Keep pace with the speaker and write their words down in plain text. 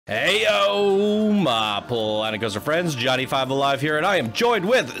Heyo, my Planet Coaster friends, Johnny5 Alive here, and I am joined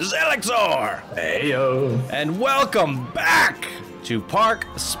with Zelixor. Heyo. And welcome back to Park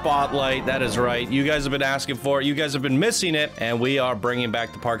Spotlight. That is right. You guys have been asking for it. You guys have been missing it, and we are bringing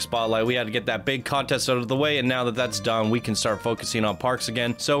back the Park Spotlight. We had to get that big contest out of the way, and now that that's done, we can start focusing on parks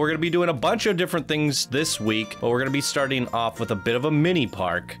again. So we're going to be doing a bunch of different things this week, but we're going to be starting off with a bit of a mini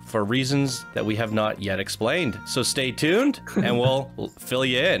park for reasons that we have not yet explained. So stay tuned, and we'll fill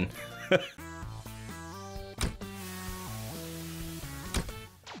you in.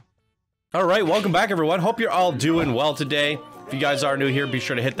 All right, welcome back, everyone. Hope you're all doing well today. If you guys are new here, be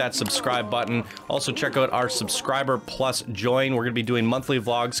sure to hit that subscribe button. Also, check out our subscriber plus join. We're going to be doing monthly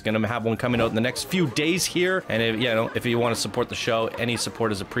vlogs. Going to have one coming out in the next few days here. And if you want to support the show, any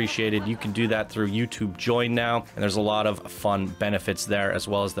support is appreciated. You can do that through YouTube Join now. And there's a lot of fun benefits there, as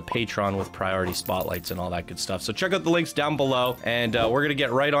well as the Patreon with priority spotlights and all that good stuff. So check out the links down below. And we're going to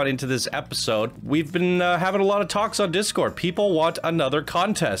get right on into this episode. We've been having a lot of talks on Discord. People want another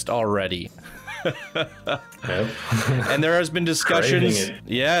contest already. And there has been discussions.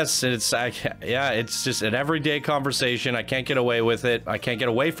 Yes, it's just an everyday conversation. I can't get away with it. I can't get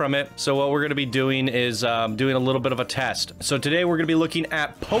away from it. So what we're going to be doing is doing a little bit of a test. So today we're going to be looking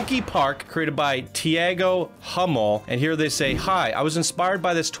at Pokey Park, created by Tiago Hummel. And here they say, "Hi, I was inspired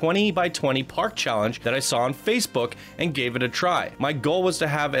by this 20 by 20 park challenge that I saw on Facebook and gave it a try. My goal was to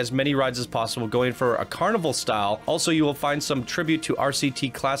have as many rides as possible, going for a carnival style. Also, you will find some tribute to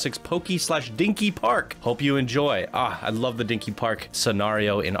RCT Classics Pokey/Dinky Park. Hope you enjoy." I love the Dinky Park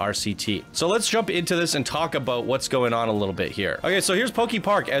scenario in RCT. So let's jump into this and talk about what's going on a little bit here. Okay, so here's Pokey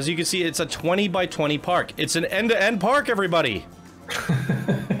Park. As you can see, it's a 20 by 20 park. It's an end-to-end park, everybody.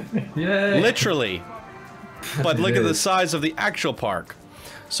 Yay. Literally. But look at the size of the actual park.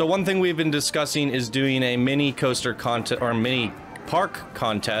 So one thing we've been discussing is doing a mini coaster contest or mini park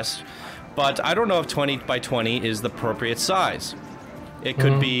contest, but I don't know if 20 by 20 is the appropriate size. It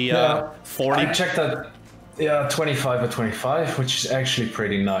could be 40. I checked that. Yeah, 25 by 25, which is actually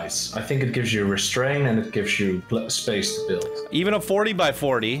pretty nice. I think it gives you restraint and it gives you space to build. Even a 40 by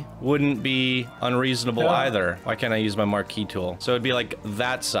 40 wouldn't be unreasonable either. Why can't I use my marquee tool? So it'd be like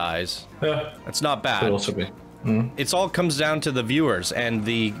that size. Yeah. That's not bad. Could also be. It all comes down to the viewers and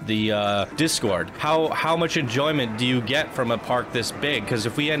the Discord. How much enjoyment do you get from a park this big? Because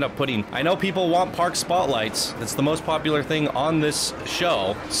if we end up putting... I know people want park spotlights. It's the most popular thing on this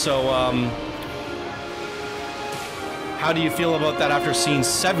show. So, how do you feel about that after seeing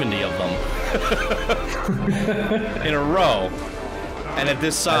 70 of them in a row? And at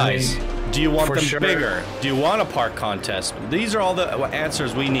this size, do you want them bigger? Do you want a park contest? These are all the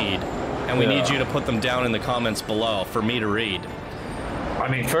answers we need. And we need you to put them down in the comments below for me to read. I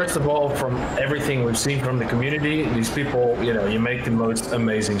mean, first of all, from everything we've seen from the community, these people, you make the most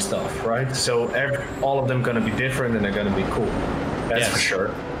amazing stuff, right? So all of them going to be different and they're going to be cool. That's for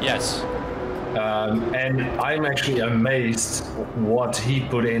sure. Yes. And I'm actually amazed what he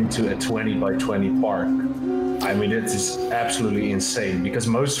put into a 20 by 20 park. I mean, it is absolutely insane because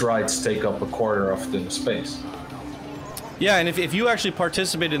most rides take up a quarter of the space. Yeah, and if you actually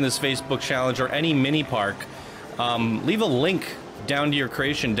participate in this Facebook challenge or any mini park, leave a link down to your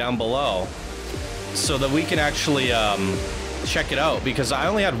creation down below so that we can actually check it out, because I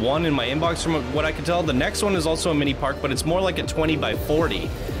only had one in my inbox from what I could tell. The next one is also a mini park, but it's more like a 20 by 40,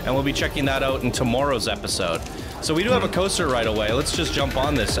 and we'll be checking that out in tomorrow's episode. So we do have a coaster right away. Let's just jump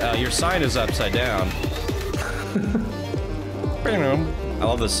on this. Your sign is upside down. I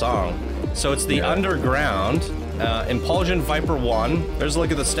love this song. So it's the Underground Impulsion Viper 1. There's a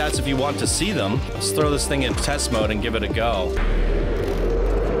look at the stats if you want to see them. Let's throw this thing in test mode and give it a go.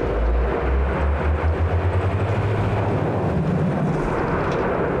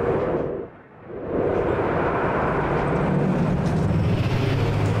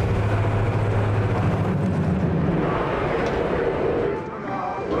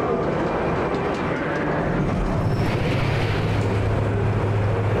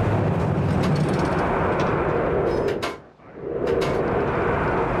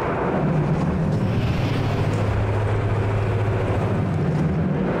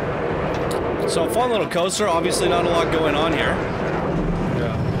 So fun little coaster, obviously not a lot going on here.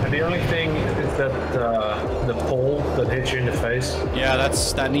 Yeah, and the only thing is that the pole that hits you in the face. Yeah,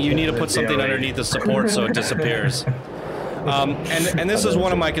 that you need to put something underneath the support so it disappears. And this is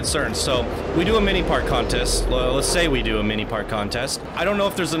one of my concerns. So we do a mini park contest. Let's say we do a mini park contest. I don't know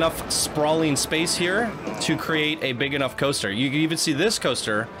if there's enough sprawling space here to create a big enough coaster. You can even see this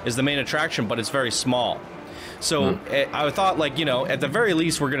coaster is the main attraction, but it's very small. So I thought, like, at the very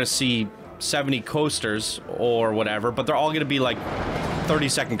least, we're going to see 70 coasters or whatever, but they're all going to be like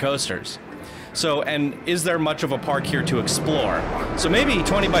 30-second coasters. So, and is there much of a park here to explore? So maybe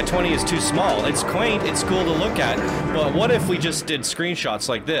 20 by 20 is too small. It's quaint, it's cool to look at, but what if we just did screenshots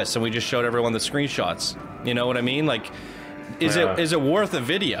like this and we just showed everyone the screenshots? You know what I mean? Like, is it worth a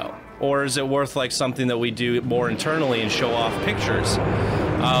video? Or is it worth like something that we do more internally and show off pictures?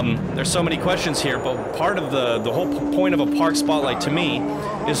 There's so many questions here, but part of the whole point of a park spotlight to me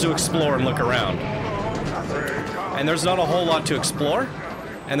is to explore and look around. And there's not a whole lot to explore,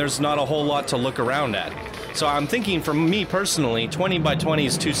 and there's not a whole lot to look around at. So I'm thinking, for me personally, 20 by 20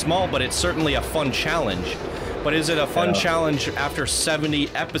 is too small, but it's certainly a fun challenge. But is it a fun challenge after 70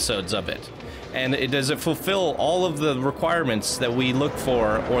 episodes of it? And does it fulfill all of the requirements that we look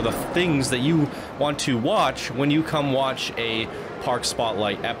for, or the things that you want to watch when you come watch a Park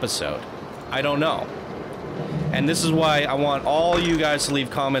Spotlight episode? I don't know. And this is why I want all you guys to leave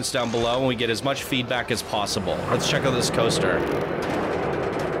comments down below and we get as much feedback as possible. Let's check out this coaster.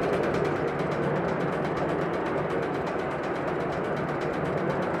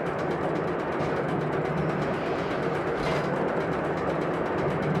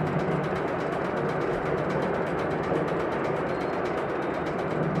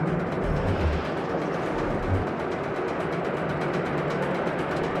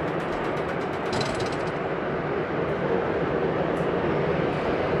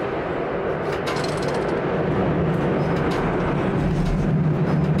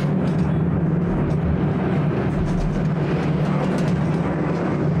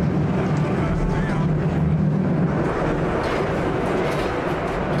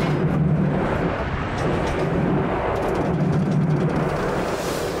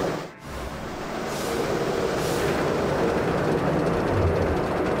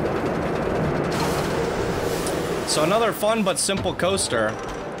 So another fun but simple coaster,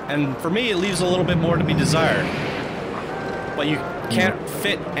 and for me it leaves a little bit more to be desired. But you can't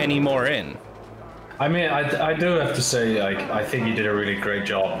fit any more in. I mean, I do have to say, like, I think you did a really great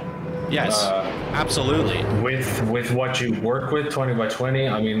job. Yes, absolutely. With what you work with, 20 by 20,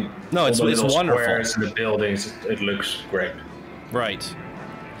 I mean, no, it's wonderful. Squares and the buildings, it looks great. Right.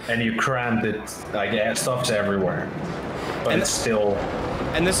 And you crammed it, like, stuff's everywhere. But it's still...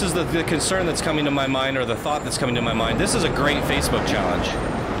 And this is the concern that's coming to my mind, or the thought that's coming to my mind. This is a great Facebook challenge.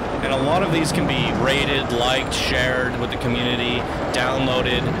 And a lot of these can be rated, liked, shared with the community,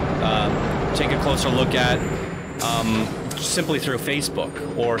 downloaded, take a closer look at simply through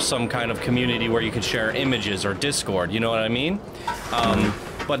Facebook or some kind of community where you could share images, or Discord, you know what I mean?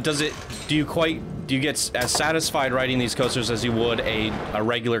 But do you get as satisfied writing these coasters as you would a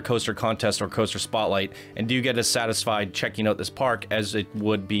regular coaster contest or coaster spotlight? And do you get as satisfied checking out this park as it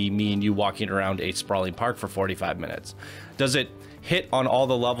would be me and you walking around a sprawling park for 45 minutes? Does it hit on all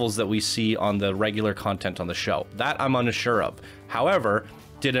the levels that we see on the regular content on the show? That I'm unsure of. However,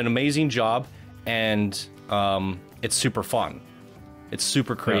 did an amazing job, and it's super fun. It's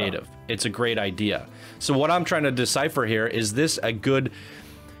super creative. Yeah. It's a great idea. So what I'm trying to decipher here, is this a good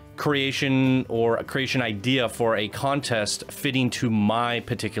creation or a creation idea for a contest fitting to my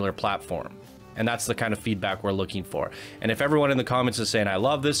particular platform? And that's the kind of feedback we're looking for. And if everyone in the comments is saying, I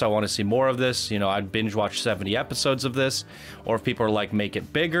love this, I want to see more of this, you know, I'd binge watch 70 episodes of this. Or if people are like, make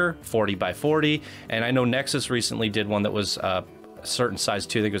it bigger, 40 by 40. And I know Nexus recently did one that was a certain size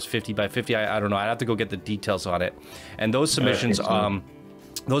too. I think it was 50 by 50. I don't know. I'd have to go get the details on it. And those submissions,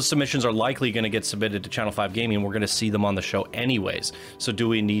 those submissions are likely going to get submitted to Channel 5 Gaming. We're going to see them on the show anyways. So do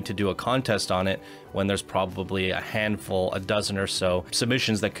we need to do a contest on it when there's probably a handful, a dozen or so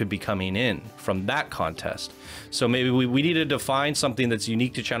submissions that could be coming in from that contest? So maybe we needed to find something that's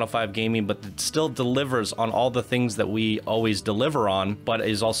unique to Channel 5 Gaming, but that still delivers on all the things that we always deliver on, but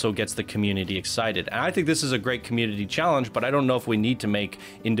is also gets the community excited. And I think this is a great community challenge, but I don't know if we need to make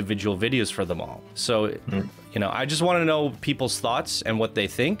individual videos for them all. So, you know, I just want to know people's thoughts and what they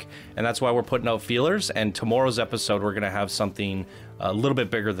think, and that's why we're putting out feelers. And tomorrow's episode, we're going to have something a little bit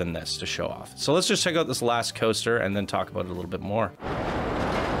bigger than this to show off. So let's just check out this last coaster and then talk about it a little bit more.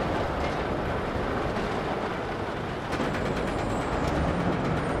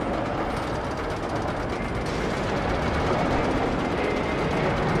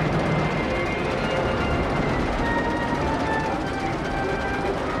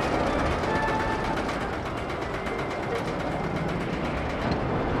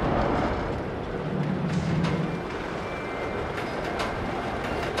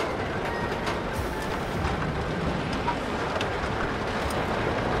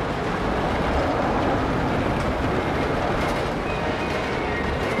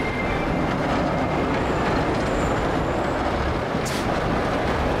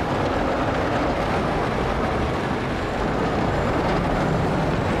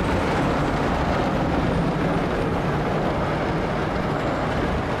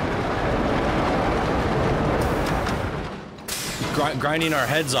 grinding our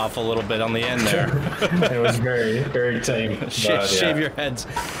heads off a little bit on the end there. It was very, very tame. Shave your heads.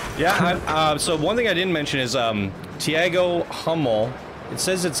 Yeah, so one thing I didn't mention is Tiago Hummel. It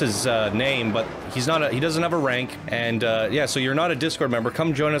says it's his name, but he's not. He doesn't have a rank, and yeah. So you're not a Discord member.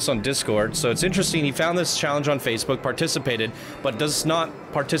 Come join us on Discord. So it's interesting. He found this challenge on Facebook, participated, but does not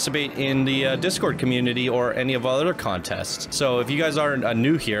participate in the Discord community or any of our other contests. So if you guys are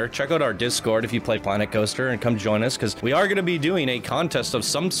new here, check out our Discord if you play Planet Coaster and come join us, because we are going to be doing a contest of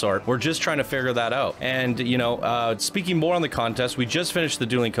some sort. We're just trying to figure that out. And you know, speaking more on the contest, we just finished the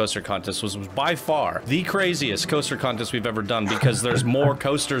dueling coaster contest, was by far the craziest coaster contest we've ever done, because there's more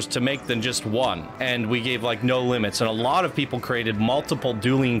coasters to make than just one, and we gave like no limits, and a lot of people created multiple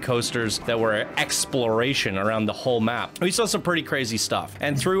dueling coasters that were exploration around the whole map. We saw some pretty crazy stuff,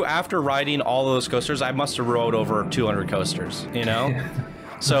 and after riding all of those coasters, I must have rode over 200 coasters, you know.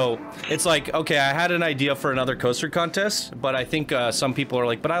 So it's like, okay, I had an idea for another coaster contest, but I think some people are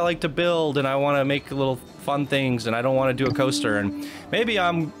like, but I like to build and I want to make little fun things and I don't want to do a coaster, and maybe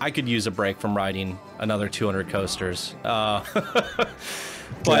I could use a break from riding another 200 coasters.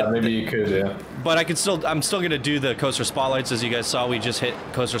 But yeah, maybe you could, yeah. But I'm still gonna do the coaster spotlights. As you guys saw, we just hit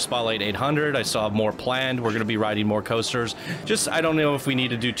coaster spotlight 800. I still have more planned. We're gonna be riding more coasters. Just, I don't know if we need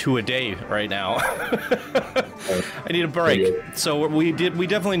to do 2 a day right now. I need a break. So we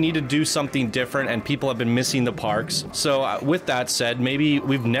definitely need to do something different, and people have been missing the parks. So with that said, maybe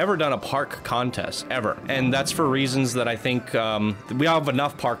we've never done a park contest ever, and that's for reasons that I think we have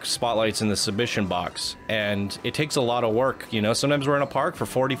enough park spotlights in the submission box, and it takes a lot of work. You know, sometimes we're in a park for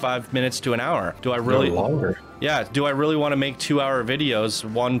 45 minutes to an hour. Do I really? No longer. Yeah, do I really want to make 2-hour videos,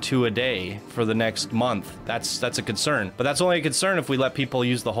 1-2 a day for the next month? That's a concern. But that's only a concern if we let people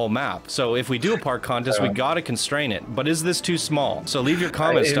use the whole map. So if we do a park contest, we gotta constrain it. But is this too small? So leave your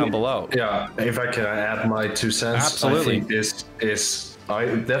comments down below. Yeah, if I can add my 2 cents, absolutely. I think this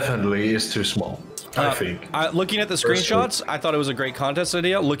definitely is too small. I think. Looking at the screenshots, I thought it was a great contest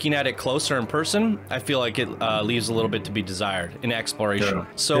idea. Looking at it closer in person, I feel like it leaves a little bit to be desired in exploration.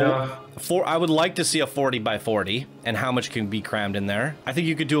 Yeah. So I would like to see a 40 by 40 and how much can be crammed in there. I think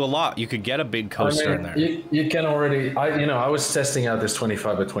you could do a lot. You could get a big coaster in there. You can already, I was testing out this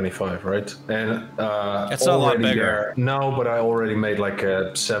 25 by 25, right? And it's a lot bigger. No, but I already made like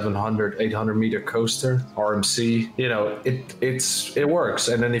a 700, 800 meter coaster, RMC. You know, it works.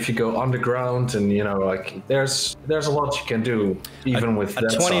 And then if you go underground, and you know, like there's a lot you can do even with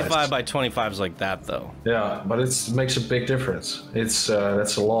that 25 size. by 25 is like that though. Yeah, but it makes a big difference. It's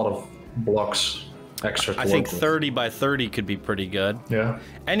that's a lot of blocks extra. I think 30 by 30 could be pretty good. Yeah.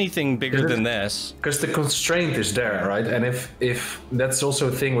 Anything bigger than this, because the constraint is there, right? And if that's also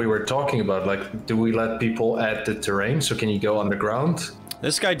a thing we were talking about, like, do we let people add the terrain? So can you go underground?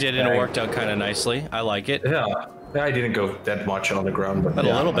 This guy did it and it worked out kind of nicely. I like it. Yeah. I didn't go that much underground, but a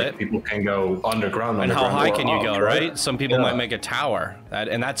little like bit. People can go underground. And how high can you go, right? Some people might make a tower,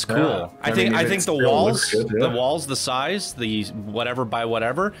 and that's cool. Yeah. I think the walls, the size, the whatever by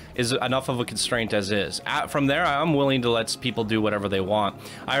whatever is enough of a constraint as is. From there, I'm willing to let people do whatever they want.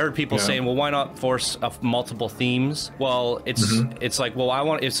 I heard people saying, well, why not force multiple themes? Well, it's like,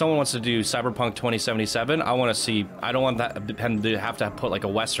 well, if someone wants to do Cyberpunk 2077, I want to see. I don't want that to have to put like a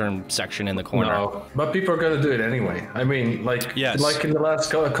Western section in the corner. No, but people are gonna do it anyway. I mean, like in the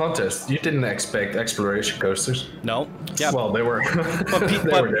last contest, you didn't expect exploration coasters. No. Yeah. Well, they were.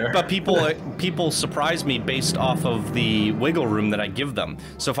 But people surprise me based off of the wiggle room that I give them.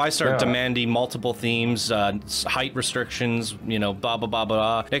 So if I start demanding multiple themes, height restrictions, you know, blah blah blah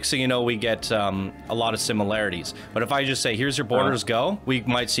blah, next thing you know, we get a lot of similarities. But if I just say, here's your borders, go, we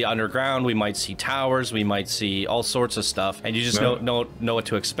might see underground, we might see towers, we might see all sorts of stuff, and you just know what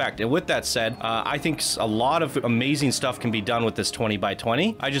to expect. And with that said, I think a lot of amazing stuff can be done with this 20 by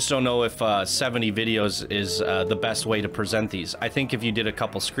 20. I just don't know if 70 videos is the best way to present these. I think if you did a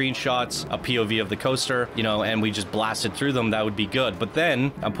couple screenshots, a POV of the coaster, you know, and we just blasted through them, that would be good. But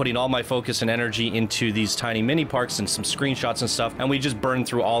then I'm putting all my focus and energy into these tiny mini parks and some screenshots and stuff, and we just burned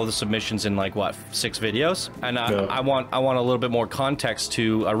through all of the submissions in like what, 6 videos? And I want a little bit more context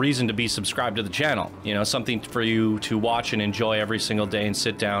to a reason to be subscribed to the channel. You know, something for you to watch and enjoy every single day and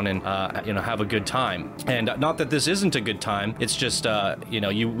sit down and you know, have a good time. And not that this isn't a good time, it's just you know,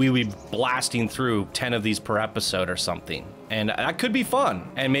 we be blasting through 10 of these per episode or something. And that could be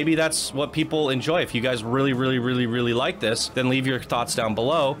fun. And maybe that's what people enjoy. If you guys really, really, really, really like this, then leave your thoughts down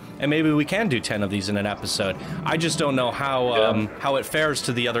below. And maybe we can do 10 of these in an episode. I just don't know how it fares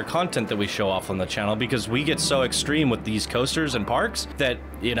to the other content that we show off on the channel, because we get so extreme with these coasters and parks that,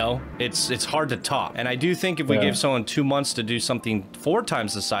 you know, it's hard to top. And I do think if we gave someone 2 months to do something 4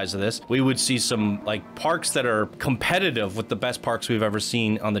 times the size of this, we would see some like parks that are competitive with the best parks we've ever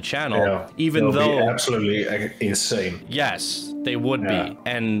seen on the channel, even though be absolutely insane. Yes, they would be.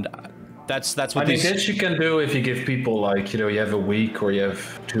 And that's what I mean, this you can do if you give people, like, you know, you have a week or you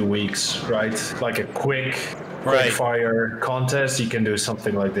have 2 weeks, right? Like a quick fire contest, you can do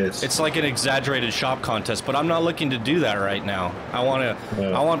something like this. It's like an exaggerated shop contest, but I'm not looking to do that right now. I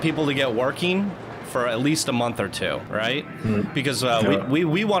want people to get working for at least a month or 2, right? Because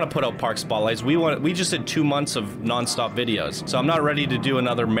we want to put out park spotlights. We just did 2 months of nonstop videos, so I'm not ready to do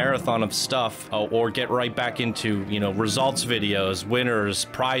another marathon of stuff or get right back into, you know, results videos, winners,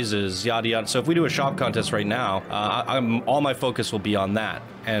 prizes, yada yada. So if we do a shop contest right now, all my focus will be on that.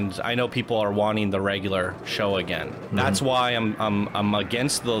 And I know people are wanting the regular show again. That's why I'm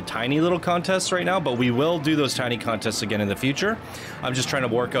against the tiny little contests right now, but we will do those tiny contests again in the future. I'm just trying to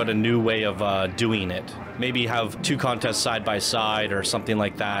work out a new way of doing it. Maybe have 2 contests side by side or something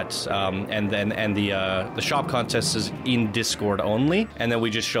like that, and the shop contest is in Discord only, and then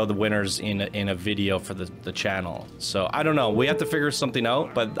we just show the winners in a video for the channel. So I don't know. We have to figure something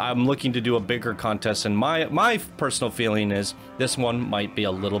out, but I'm looking to do a bigger contest, and my personal feeling is this one might be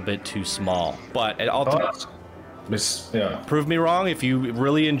a little bit too small, but prove me wrong. If you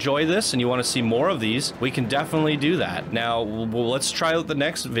really enjoy this and you want to see more of these, we can definitely do that. Now, let's try out the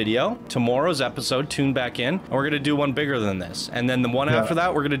next video, tomorrow's episode, tune back in, and we're going to do one bigger than this. And then the one after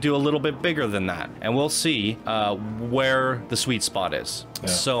that, we're going to do a little bit bigger than that. And we'll see where the sweet spot is.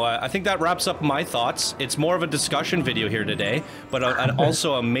 So I think that wraps up my thoughts. It's more of a discussion video here today, but an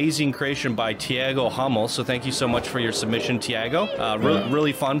also amazing creation by Tiago Hummel. So thank you so much for your submission, Tiago.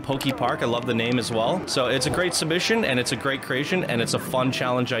 Really fun, Pokey Park. I love the name as well. So it's a great submission, and it's a great creation, and it's a fun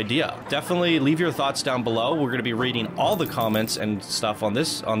challenge idea. Definitely leave your thoughts down below. We're going to be reading all the comments and stuff on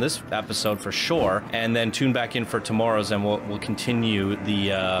this episode for sure, and then tune back in for tomorrow's, and we'll continue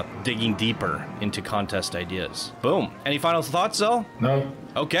the digging deeper into contest ideas. Boom. Any final thoughts, though? No.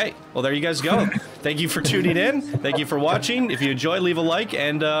 Okay, well, there you guys go. Thank you for tuning in. Thank you for watching. If you enjoyed, leave a like,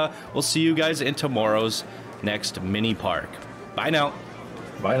 and we'll see you guys in tomorrow's next mini park. Bye now.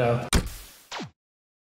 Bye now.